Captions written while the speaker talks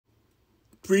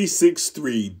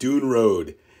363 Dune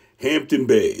Road, Hampton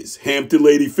Bays. Hampton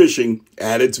Lady fishing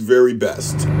at its very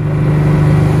best.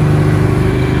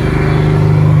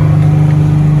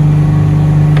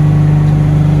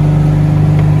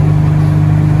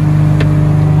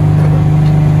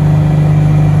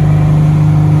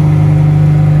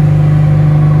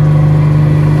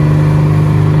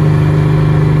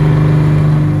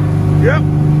 Yep,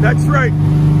 that's right.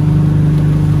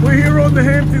 We're here on the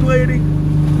Hampton Lady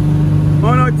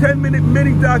on our 10-minute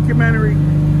mini documentary,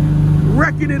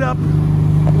 wrecking it up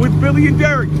with Billy and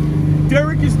Derek.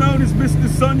 Derek is known as Mr.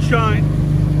 Sunshine.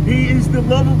 He is the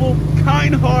lovable,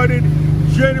 kind-hearted,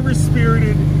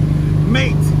 generous-spirited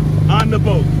mate on the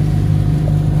boat.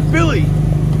 Billy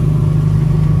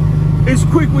is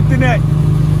quick with the net.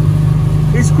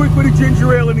 He's quick with a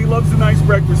ginger ale, and he loves a nice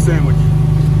breakfast sandwich.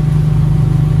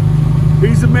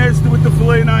 He's a master with the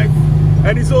fillet knife,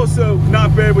 and he's also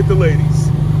not bad with the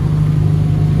ladies.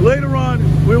 Later on,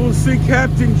 we will see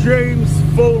Captain James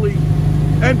Foley,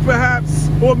 and perhaps,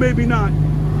 or maybe not,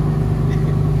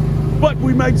 but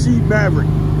we might see Maverick.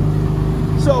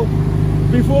 So,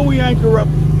 before we anchor up,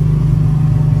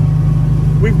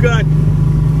 we've got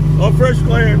our fresh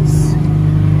clams,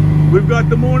 we've got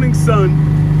the morning sun,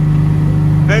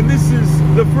 and this is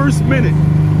the first minute.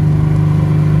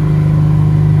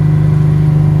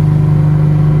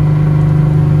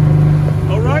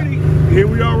 Here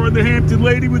we are on the Hampton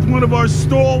Lady with one of our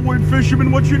stalwart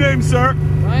fishermen. What's your name, sir?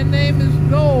 My name is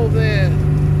Noel there.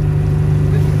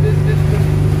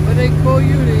 What do they call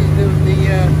you?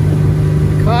 The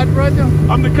cod brother?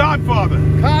 I'm the codfather.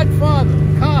 Codfather.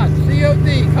 Cod.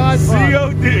 C-O-D. Codfather.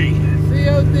 C-O-D.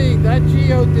 C-O-D, not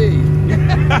G-O-D.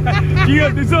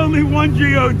 There's only one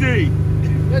G-O-D.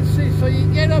 Let's see, so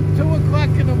you get up 2 o'clock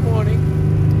in the morning,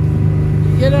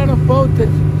 you get on a boat that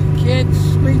you can't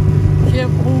sleep, you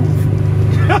can't move.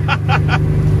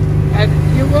 And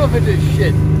you over this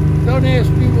shit. Don't ask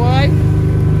me why.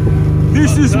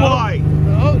 This is why.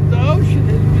 The ocean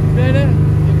has been better.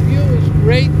 The view is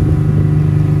great.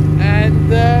 And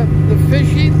the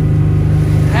fishing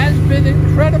has been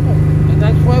incredible. And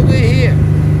that's why we're here.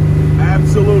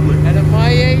 Absolutely. And at my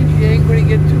age, you ain't going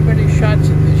to get too many shots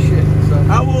at this shit. So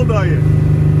how old are you?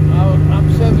 I'm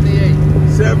 78.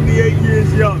 78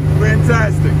 years young.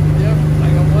 Fantastic. Yep. I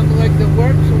got one leg that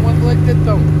works and one leg that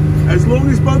don't. As long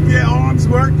as both your arms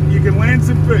work, you can land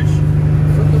some fish.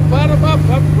 From the bottom up,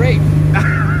 I'm great.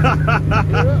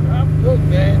 I'm good,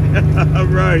 man. All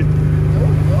right.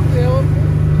 Don't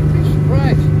you'd be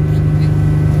surprised.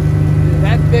 They're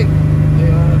that big.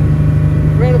 They are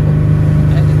incredible.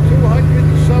 And 200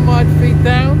 and some odd feet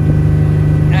down.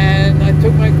 And I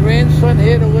took my grandson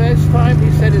here the last time.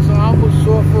 He said his arm was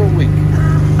sore for a week.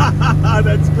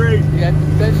 That's great. He had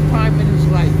the best time in his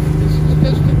life. This is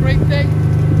just a great day.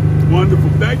 Wonderful.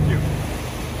 Thank you.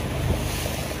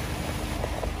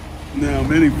 Now,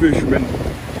 many fishermen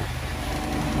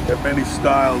have many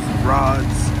styles of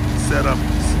rods,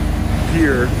 setups,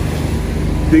 gear,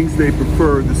 things they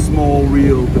prefer: the small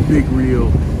reel, the big reel,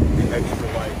 the extra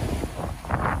light.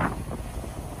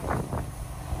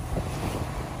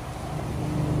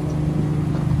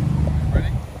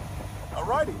 Ready?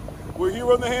 Alrighty. We're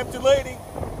here on the Hampton Lady.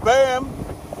 Bam!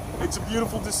 It's a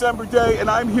beautiful December day, and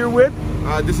I'm here with...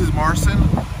 this is Marcin.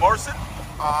 Marcin?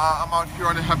 I'm out here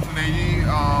on the Hampton Lady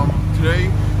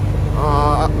today.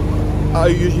 I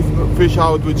usually fish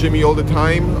out with Jimmy all the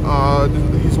time.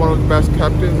 He's one of the best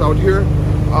captains out here.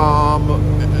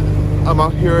 I'm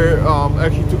out here,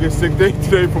 actually took a sick day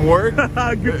today from work.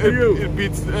 Good for you. It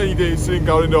beats any day sitting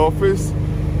out in the office.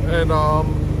 And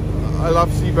I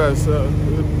love sea bass.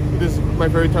 This is my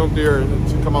favorite time of the year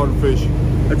to come out and fish.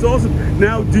 That's awesome.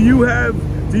 Now, do you have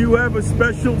a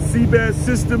special sea bass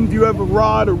system? Do you have a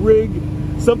rod, a rig,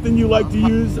 something you like to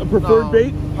use, a preferred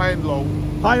bait? High and low.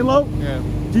 High and low? Yeah.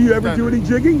 Do you ever do any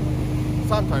jigging?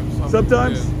 Sometimes.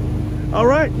 Sometimes? Yeah. All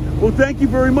right. Well, thank you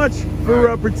very much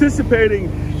for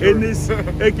participating in this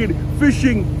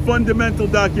fishing fundamental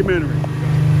documentary.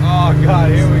 Oh, God,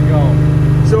 here we go.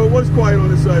 So it was quiet on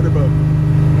the side of the boat.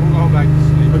 We'll go back to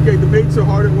sleep. Okay, the mates are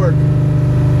hard at work.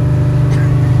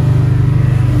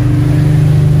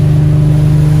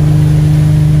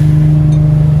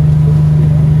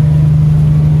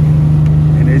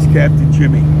 Captain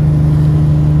Jimmy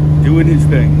doing his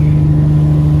thing.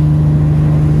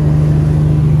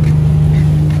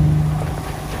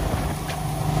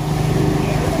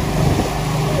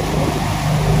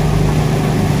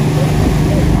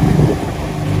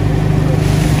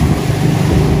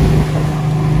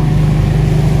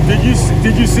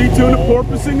 Did you see tuna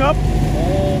porpoising up?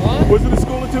 What? Was it a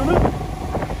school of tuna? No, it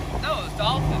was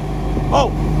dolphin.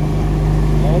 Oh.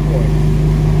 Oh boy.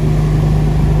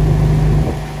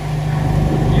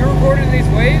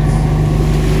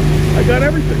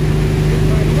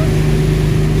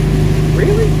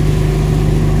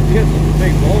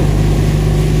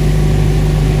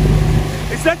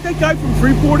 Is that guy from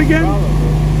Freeport again?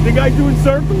 Probably. The guy doing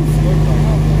circles? Looks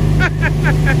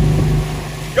like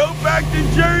Go back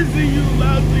to Jersey, you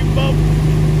lousy bum.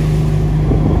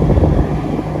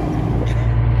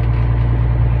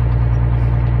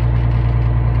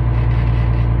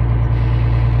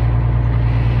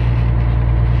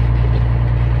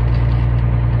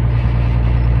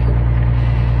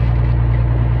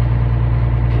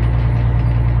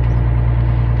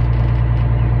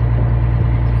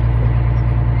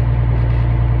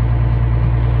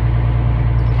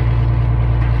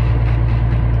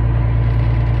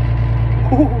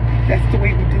 That's the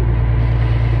way we do it.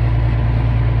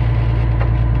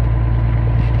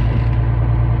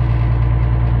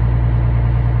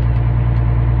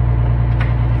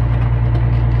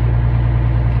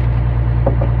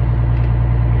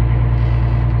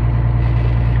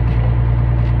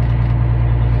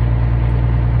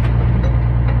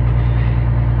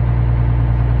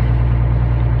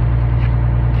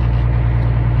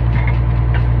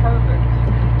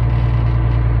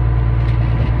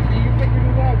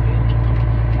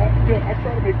 I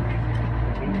try to make it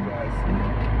easy for you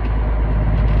guys.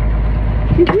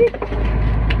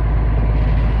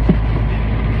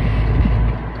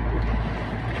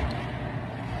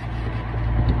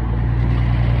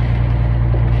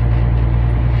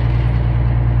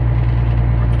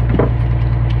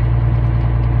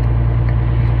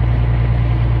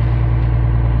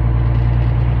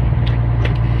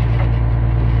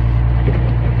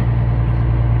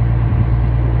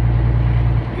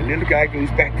 The little guy goes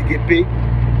back to get big.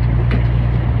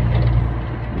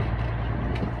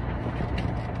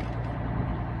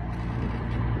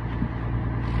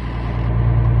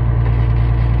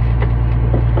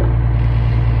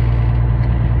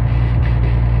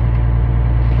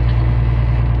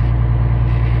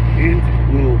 And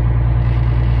we'll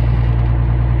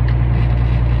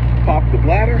pop the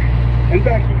bladder and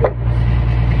back he goes.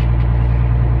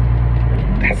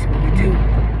 That's what we do.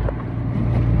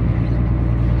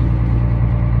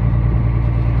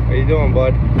 How you doing,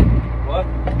 bud? What?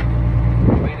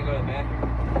 Waiting to go to the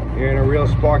bathroom. You're in a real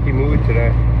sparky mood today.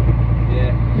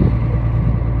 Yeah.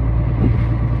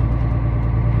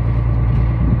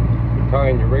 You're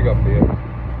tying your rig up here.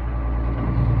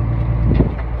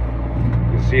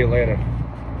 You'll see you later.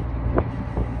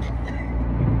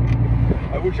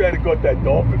 I wish I had got that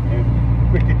dolphin, man.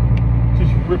 Freaking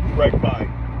just ripped right by.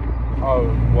 Oh,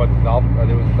 what, the dolphin?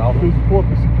 There was a There dolphin? was a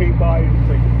porpoise that came by and it's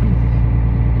like,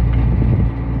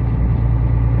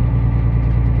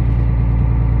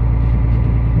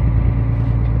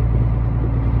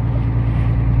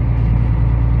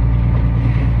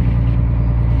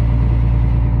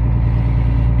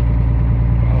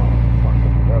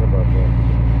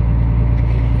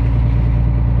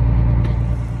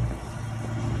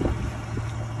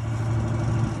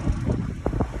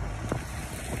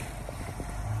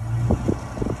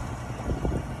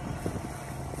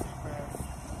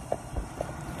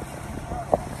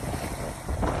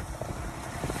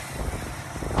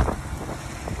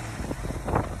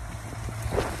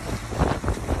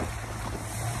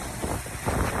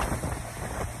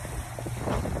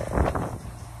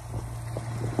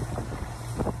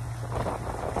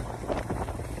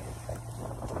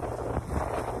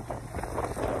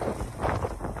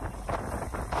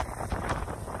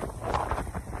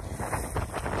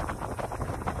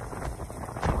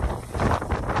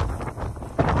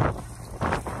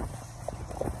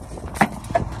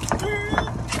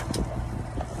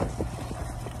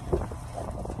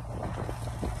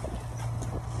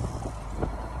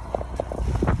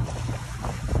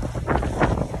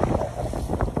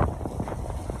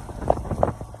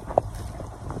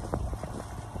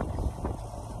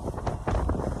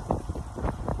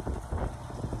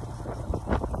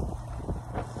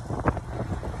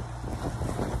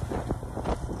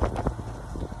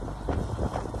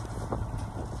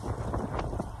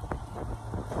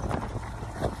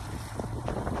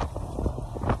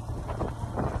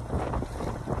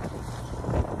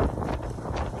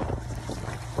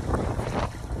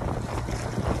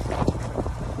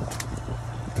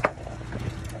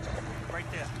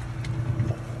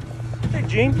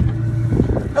 Gene.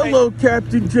 hello,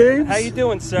 Captain James. How you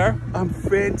doing, sir? I'm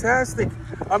fantastic.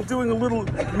 I'm doing a little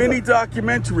mini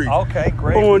documentary Okay,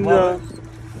 great.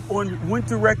 on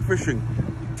winter wreck fishing.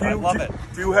 I love it.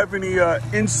 Do you have any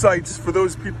insights for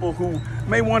those people who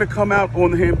may want to come out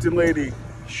on the Hampton Lady?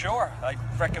 Sure. I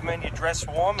recommend you dress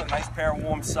warm, a nice pair of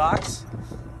warm socks,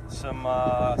 some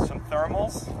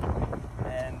thermals,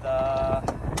 and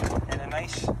a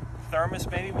nice thermos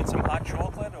maybe with some hot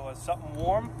chocolate or something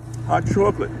warm. Hot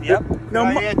chocolate. Yep. Now,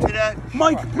 Can I add to that?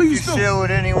 Mike, If please you don't. share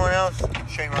with anyone else,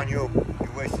 shame on you.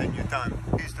 You're wasting your time.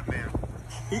 He's the man.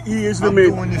 He is the I'm man.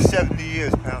 doing this 70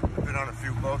 years, pal. I've been on a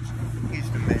few boats. He's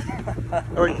the man.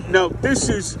 All right, now this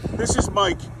is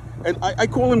Mike, and I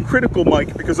call him Critical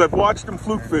Mike because I've watched him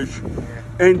fluke fish,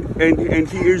 and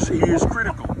he is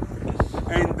critical,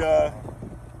 and I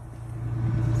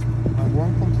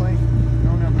won't complain. I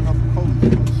don't have enough coats or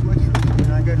sweatshirts,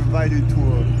 and I got invited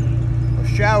to a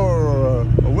shower or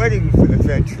a wedding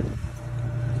adventure.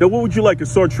 now what would you like, a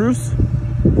chartreuse?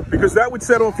 Because that would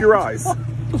set off your eyes.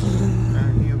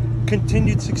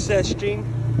 Continued success, Gene.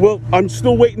 Well, I'm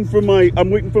still waiting for my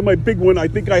big one. I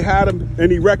think I had him,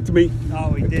 and he wrecked me.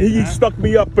 Oh, he did. He stuck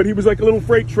me up, but he was like a little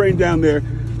freight train down there.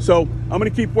 So I'm gonna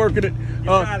keep working it.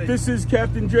 got it. This is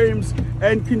Captain James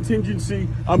and Contingency.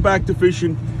 I'm back to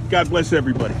fishing. God bless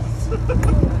everybody.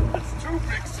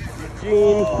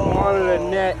 Gene wanted a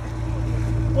net.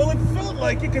 Well, it felt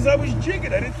like it because I was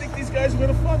jigging. I didn't think these guys were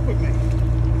gonna fuck with me.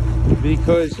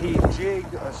 Because he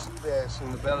jigged a bass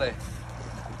in the belly.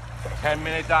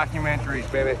 10-minute documentaries,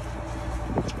 baby.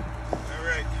 All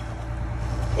right.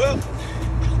 Well,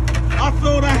 I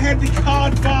thought I had the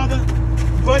card, Father.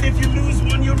 But if you lose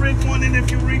one, you rig one, and if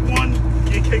you rig one,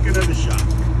 you take another shot.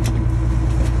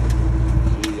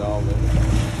 See y'all later.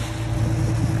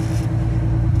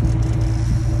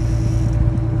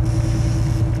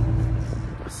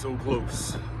 So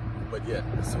close, but yet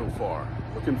so far.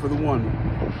 Looking for the one.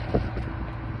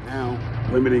 Now,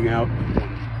 limiting out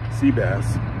on sea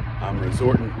bass, I'm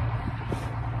resorting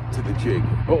to the jig.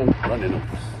 Uh-oh, running them.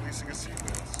 Releasing a sea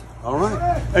bass. All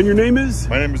right. And your name is?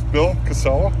 My name is Bill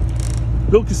Casella.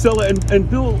 Bill Casella, and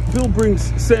Bill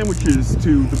brings sandwiches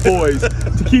to the boys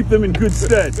to keep them in good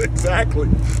stead. Exactly.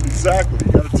 You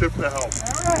gotta tip the help.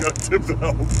 You gotta tip the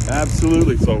help.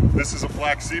 Absolutely. So this is a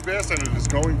black sea bass and it is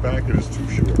going back. It is too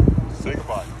short. Say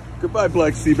goodbye. Goodbye,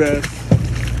 black sea bass.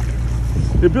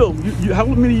 Hey, Bill, how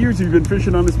many years have you been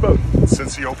fishing on this boat?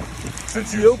 Since he opened.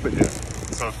 Since he opened? Yeah.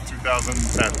 So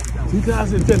 2010.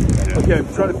 2010. Yeah. Okay, I'm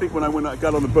trying to think when I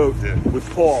got on the boat Yeah. with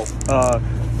Paul,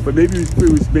 but maybe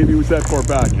it was that far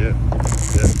back. Yeah.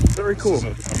 Very cool.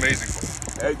 This is an amazing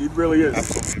boat. It really is.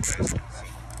 Absolutely amazing.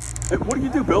 Hey, what do you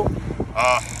do, Bill?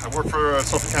 I work for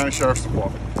Suffolk County Sheriff's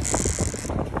Department.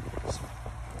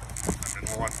 I'm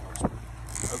in law enforcement.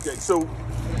 Okay, so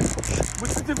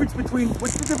what's the difference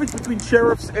between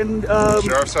sheriffs and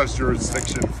Sheriff's has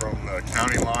jurisdiction from the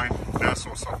county line,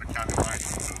 Nassau Suffolk County line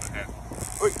to the head.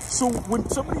 Wait, so when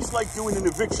somebody's like doing an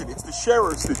eviction, it's the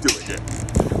sheriffs that do it. Yeah.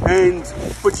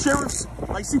 But sheriffs,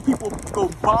 I see people go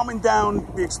bombing down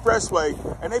the expressway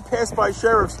and they pass by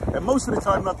sheriffs, and most of the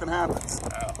time nothing happens.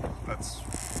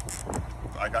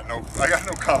 I got no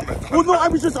comment. Well, no,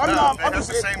 I'm just they have the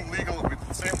same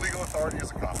legal authority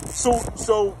as a cop.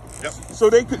 Yep. So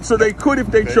they could if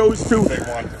they chose to. If they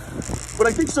want to. But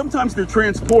I think sometimes they're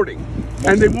transporting,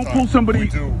 and they won't pull somebody. We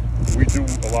do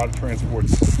a lot of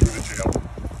transports through the jail.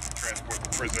 Transport the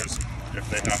prisoners if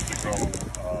they have to go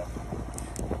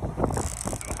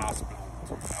to the hospital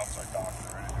to an outside doctor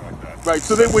or anything like that. Right.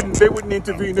 So they wouldn't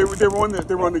intervene. They were on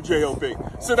the JOB.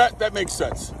 So that makes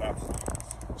sense. Absolutely.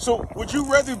 So would you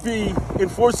rather be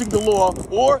enforcing the law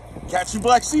or catching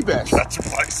black sea bass? That's a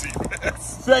black sea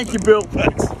bass. Thank you, Bill.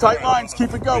 Thanks. Tight lines.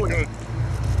 Keep it going. Good.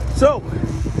 So,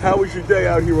 how was your day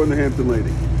out here on the Hampton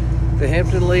Lady? The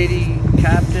Hampton Lady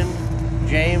Captain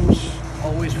James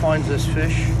always finds us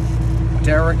fish.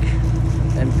 Derek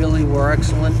and Billy were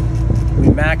excellent. We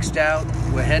maxed out.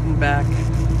 We're heading back.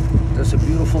 It's a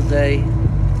beautiful day.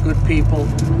 Good people,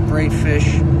 great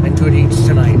fish, and good eats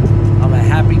tonight. I'm a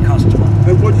happy customer.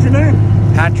 And what's your name?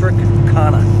 Patrick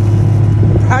Kana.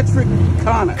 Patrick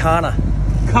Kana.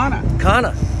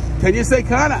 Kana. Can you say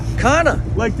Kana? Kana.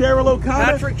 Like Daryl O'Connor?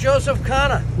 Patrick Joseph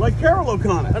Kana. Like Carol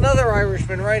O'Connor? Another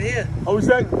Irishman right here. Oh, is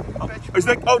that? I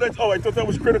thought that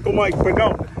was Critical Mike, but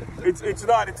no, it's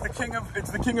not. It's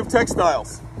the king of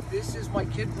textiles. This is my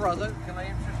kid brother. Can I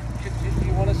introduce? Do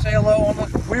you want to say hello on the?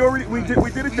 We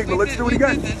did a thing, but let's do it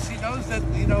again. He knows that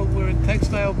we're in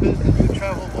textile business. We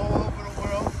travel all over the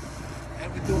world,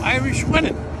 and we do Irish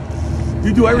wedding.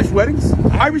 You do Irish weddings?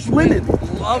 Irish linen.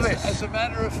 Love it. As a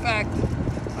matter of fact,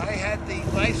 I had the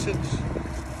license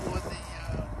for the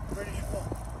British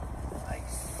wool.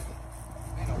 Nice.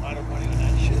 Made a lot of money on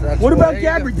that shit. What about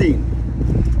Gabardine?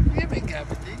 Give me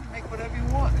Gabardine. Make whatever you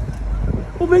want.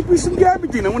 Well, make me some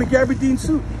Gabardine. I want a Gabardine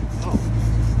suit.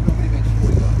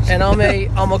 And I'm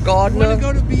a gardener. Want to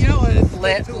go to Biella? It's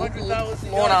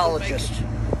Lawn-ologist.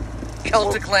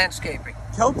 Celtic landscaping.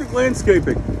 Celtic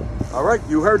landscaping. All right,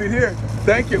 you heard it here.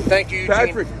 Thank you. Thank you, Eugene.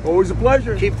 Patrick. Always a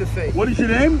pleasure. Keep the faith. What is your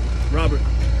name? Robert.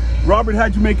 Robert,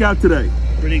 how'd you make out today?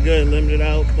 Pretty good. Limited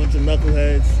out. Bunch of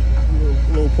knuckleheads.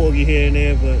 A little porgy here and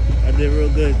there, but I did real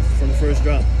good from the first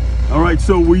drop. All right.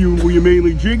 So were you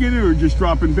mainly jigging or just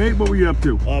dropping bait? What were you up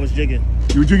to? Oh, I was jigging.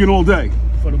 You were jigging all day.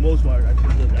 For the most part.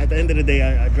 At the end of the day,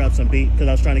 I dropped some bait because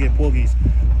I was trying to get porgies.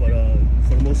 But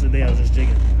for the most of the day, I was just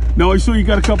jigging. Now I saw you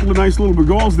got a couple of nice little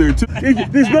begals there too.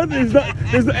 There's nothing.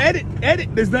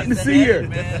 Edit. There's nothing to see here.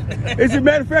 As a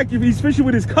matter of fact, he's fishing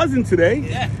with his cousin today,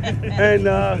 and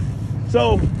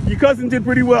so your cousin did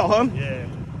pretty well, huh? Yeah.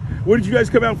 Where did you guys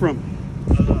come out from?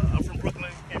 I'm from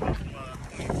Brooklyn. Came out from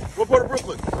Queens. What part of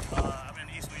Brooklyn? I'm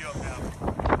in East New York now.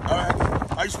 All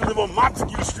right. I used to live on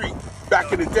Montague Street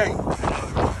back in the day.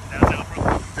 Downtown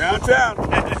Brooklyn.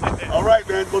 Downtown. All right,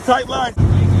 man. Well, tight line.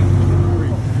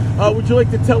 Would you like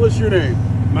to tell us your name?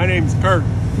 My name's Kurt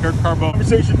Carbone.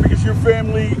 Conversation because your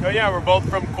family. Oh yeah, we're both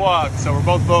from Quag, so we're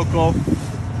both local.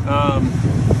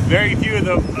 Very few of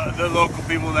the local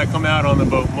people that come out on the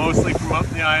boat, mostly from up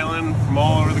the island, from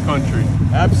all over the country.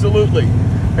 Absolutely.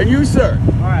 And you, sir?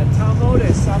 All right, Tom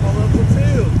Otis. I'm a local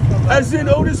too. As in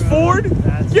Otis Ford?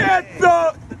 That's Get right.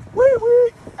 the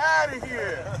wee out of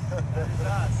here. That is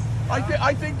us. I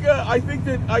think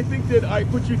that I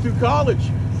put you through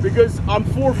college because I'm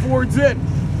 4 Fords in.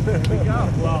 There we go.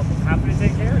 Well, happy to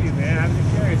take care of you, man. Happy to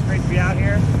take care of you. It's great to be out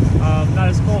here. Not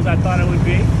as cold as I thought it would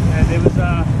be, and it was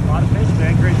a lot of fish,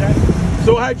 man. Great day.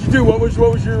 So how'd you do? What was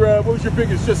your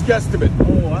biggest just guesstimate?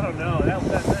 Oh, I don't know.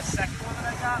 That second one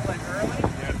that I got, like early.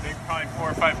 Yeah, big, probably 4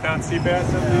 or 5 pound sea bass.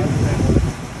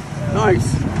 Yeah.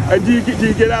 Nice. And do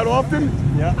you get out often?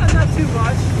 Yeah. Not too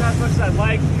much. Not as much as I'd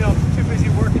like. You know, too busy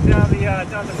working down the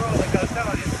road, like I was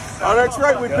telling you. So, Oh, that's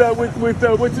right. With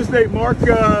what's his name? Mark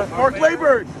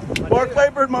Layburn. Mark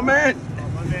Layburn, my man. Oh,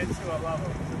 my man too. I love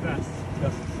him. He's the best.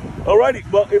 Yes.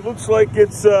 Alrighty. Well, it looks like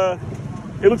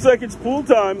it's pool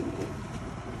time.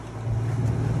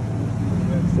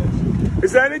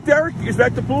 Is that it, Derek? Is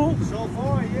that the pool? So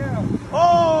far, yeah.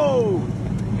 Oh,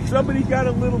 somebody got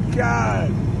a little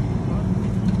cod.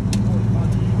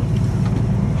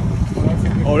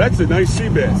 Oh, that's a nice sea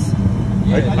bass.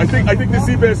 Yeah, I think the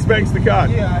sea bass spanks the cod.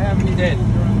 Yeah, I haven't did.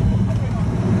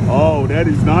 Oh, that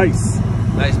is nice.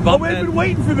 Nice Oh, bump we've head. been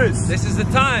waiting for this. This is the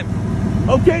time.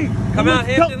 Okay. Come well, out,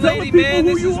 Hampton tell Lady, the people man.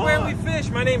 who This you is where are. we fish.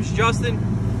 My name's Justin.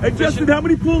 Hey, Justin, how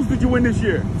many pools did you win this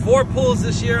year? 4 pools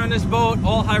this year on this boat,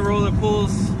 all high roller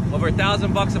pools. Over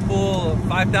 $1,000 a pool,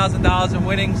 $5,000 in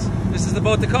winnings. This is the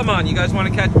boat to come on. You guys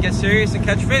want to get serious and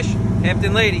catch fish?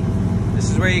 Hampton Lady.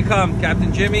 This is where you come.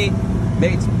 Captain Jimmy,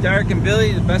 mates Derek and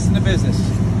Billy, the best in the business.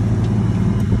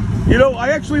 You know, I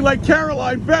actually like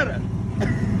Caroline better.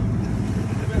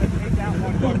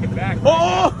 Back.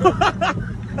 Oh!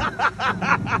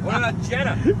 What about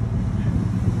Jenna?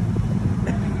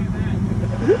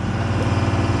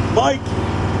 Mike,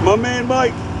 my man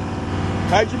Mike.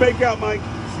 How'd you make out, Mike?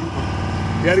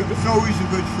 It's always a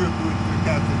good trip with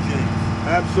Captain James.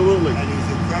 Absolutely. And he's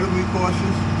incredibly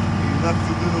cautious. He left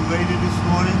a little later this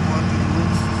morning, wanted the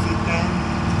rooms to sit down,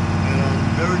 and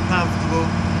very comfortable.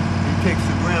 He takes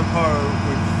a grandpa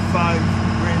with 5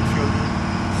 grandchildren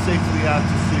safely out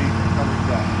to sea and coming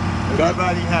back.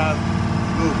 Everybody have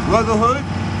a little brotherhood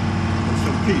and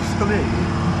some peace. Come in.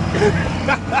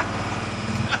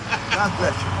 God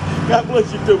bless you. God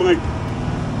bless you too, Mike.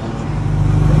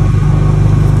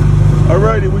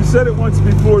 Alrighty, we said it once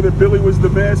before that Billy was the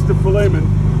master filletman.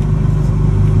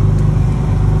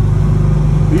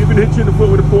 He even hit you in the foot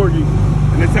with a porgy,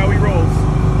 and that's how he rolls.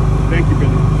 Thank you,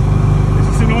 Billy. Is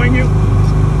this annoying you? Of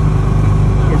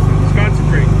course not. Just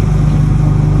concentrate.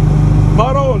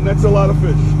 Spot on, that's a lot of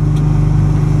fish.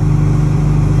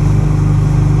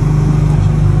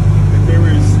 And there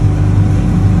is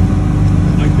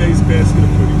my day's basket of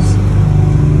goodies.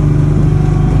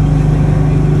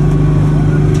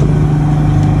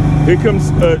 Here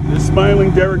comes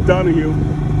smiling Derek Donahue.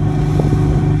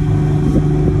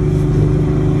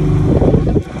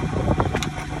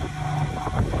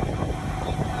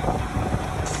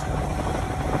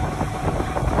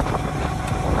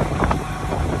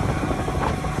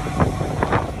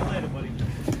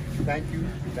 Thank you.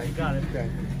 You got it.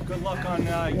 Thank you. Good luck on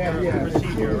your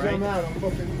procedure, right? I'm out, I'm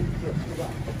booking.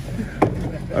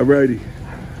 Alrighty.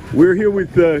 We're here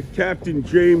with Captain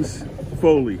James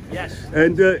Foley. Yes.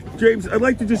 And James, I'd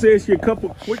like to just ask you a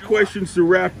couple quick questions to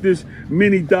wrap this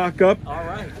mini dock up. All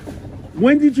right.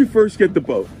 When did you first get the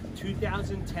boat?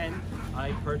 2010,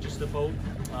 I purchased the boat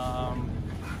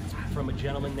from a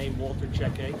gentleman named Walter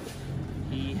Cheque.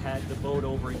 He had the boat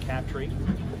over in Captree.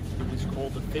 It was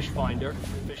called the Fish Finder,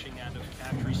 fishing out of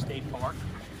Captree State Park.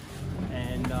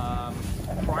 And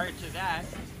prior to that,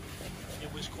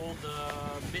 it was called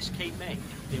Miss Cape May.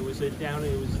 It was down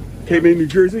Cape May, New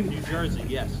Jersey? New Jersey,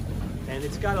 yes. And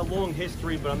it's got a long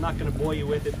history, but I'm not going to bore you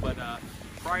with it. But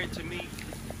prior to me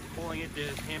calling it the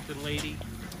Hampton Lady,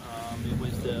 it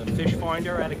was the fish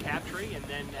finder out of Captree, and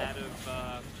then out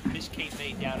of Miss Cape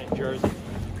May down in Jersey.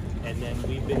 And then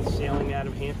we've been sailing out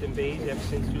of Hampton Bays ever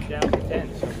since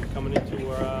 2010. So we're coming into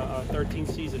our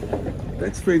 13th season now.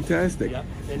 That's fantastic. Yep.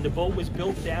 And the boat was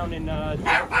built down in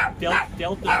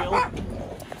Deltaville.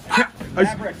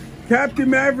 Maverick. Captain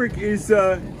Maverick is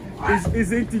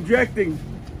interjecting.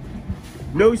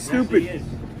 No stupid. Yes, he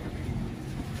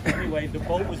is. Anyway, the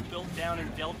boat was built down in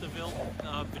Deltaville,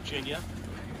 Virginia,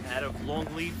 out of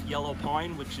longleaf yellow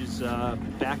pine, which is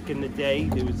back in the day,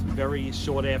 it was very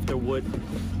sought after wood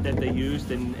that they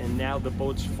used, and now the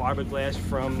boat's fiberglass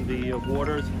from the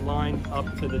water line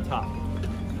up to the top.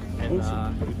 And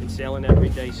we've been sailing every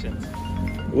day since.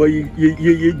 Well,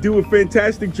 you do a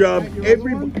fantastic job.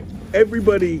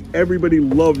 Everybody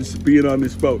loves being on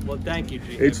this boat. Well, thank you,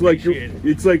 G. It's like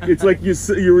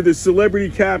you're the celebrity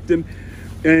captain,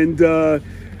 and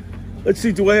let's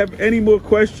see. Do I have any more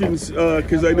questions?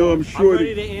 Because I know I'm sure. I'm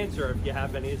ready to answer if you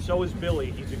have any. And so is Billy.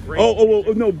 He's a great. Oh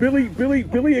no,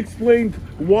 Billy explained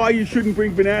why you shouldn't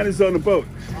bring bananas on the boat,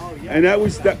 and that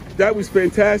was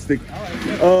fantastic.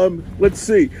 Let's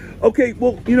see. Okay,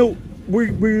 well, you know,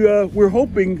 we're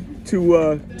hoping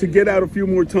to get out a few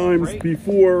more times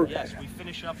before. Yes, we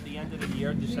finish up the end of the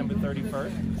year, December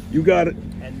 31st. You got it.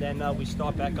 And then we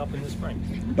start back up in the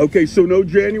spring. Okay, so no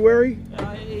January?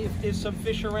 If there's some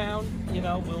fish around, you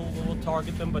know, we'll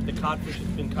target them, but the codfish has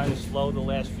been kind of slow the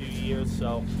last few years,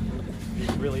 so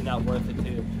it's really not worth it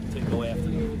to go after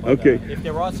them. But, okay. If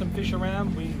there are some fish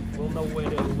around, we'll know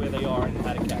where they are and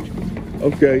how to catch them.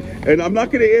 Okay, and I'm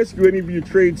not going to ask you any of your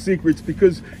trade secrets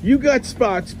because you got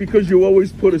spots because you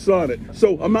always put us on it.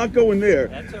 So I'm not going there.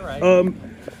 That's all right.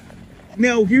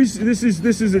 Now this is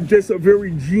just a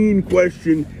very Gene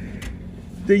question.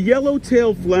 The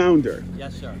yellowtail flounder.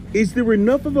 Yes, sir. Is there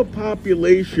enough of a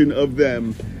population of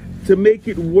them to make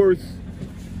it worth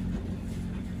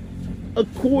a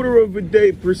quarter of a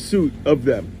day pursuit of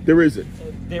them? There isn't.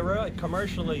 They're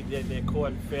commercially they're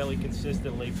caught fairly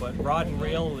consistently, but rod and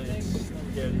reel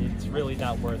it's really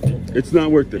not worth it. It's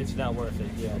not worth it. It's not worth it.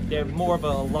 Yeah, they're more of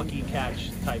a lucky catch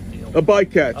type deal. A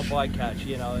bycatch. A bycatch.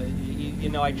 You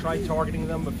know, I tried targeting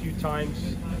them a few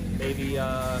times, maybe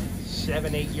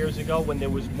 7-8 years ago when there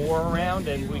was more around,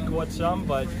 and we caught some,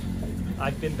 but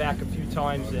I've been back a few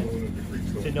times and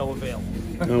to no avail.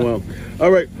 Oh well.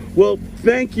 All right. Well,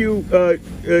 thank you,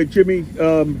 Jimmy.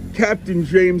 Captain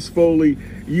James Foley.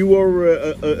 You are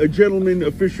a gentleman,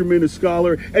 a fisherman, a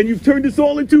scholar, and you've turned us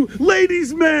all into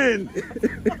ladies' men.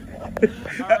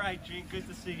 All right, Gene. Good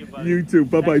to see you, buddy. You too.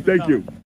 Bye-bye. Thank you.